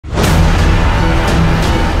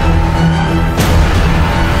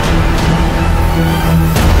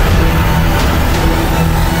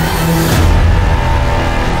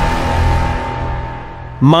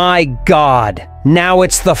My God, now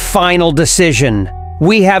it's the final decision.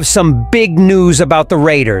 We have some big news about the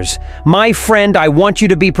Raiders. My friend, I want you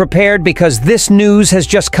to be prepared because this news has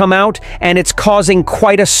just come out and it's causing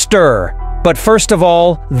quite a stir. But first of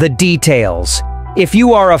all, the details. If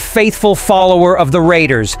you are a faithful follower of the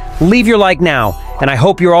Raiders, leave your like now, and I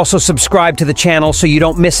hope you're also subscribed to the channel so you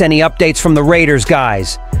don't miss any updates from the Raiders,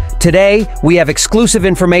 guys. Today, we have exclusive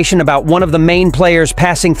information about one of the main players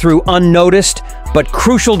passing through unnoticed, but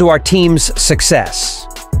crucial to our team's success.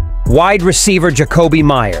 Wide receiver Jakobi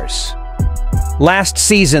Meyers. Last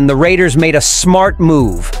season, the Raiders made a smart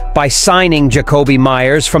move by signing Jakobi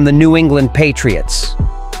Meyers from the New England Patriots.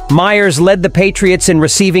 Meyers led the Patriots in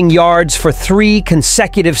receiving yards for 3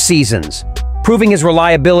 consecutive seasons, proving his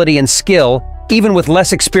reliability and skill even with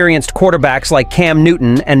less experienced quarterbacks like Cam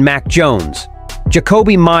Newton and Mac Jones.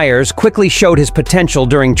 Jakobi Meyers quickly showed his potential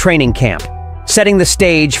during training camp, setting the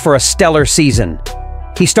stage for a stellar season.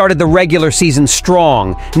 He started the regular season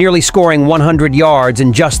strong, nearly scoring 100 yards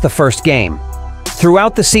in just the first game.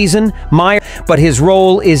 Throughout the season, but his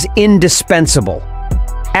role is indispensable.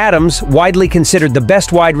 Adams, widely considered the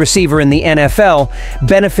best wide receiver in the NFL,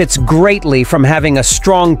 benefits greatly from having a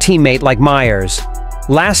strong teammate like Meyers.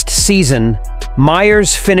 Last season,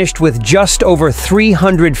 Meyers finished with just over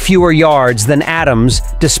 300 fewer yards than Adams,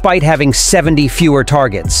 despite having 70 fewer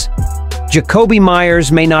targets. Jakobi Meyers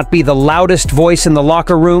may not be the loudest voice in the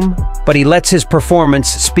locker room, but he lets his performance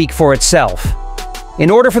speak for itself. In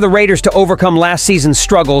order for the Raiders to overcome last season's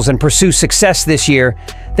struggles and pursue success this year,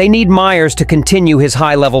 they need Meyers to continue his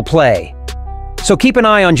high-level play. So keep an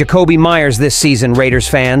eye on Jakobi Meyers this season, Raiders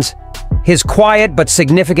fans. His quiet but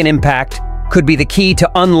significant impact could be the key to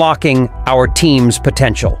unlocking our team's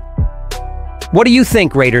potential. What do you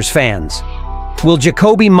think, Raiders fans? Will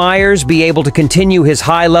Jakobi Meyers be able to continue his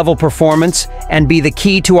high-level performance and be the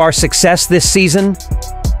key to our success this season?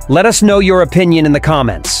 Let us know your opinion in the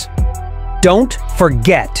comments. Don't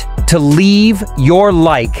forget to leave your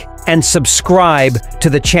like and subscribe to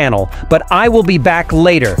the channel, but I will be back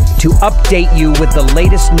later to update you with the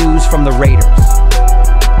latest news from the Raiders.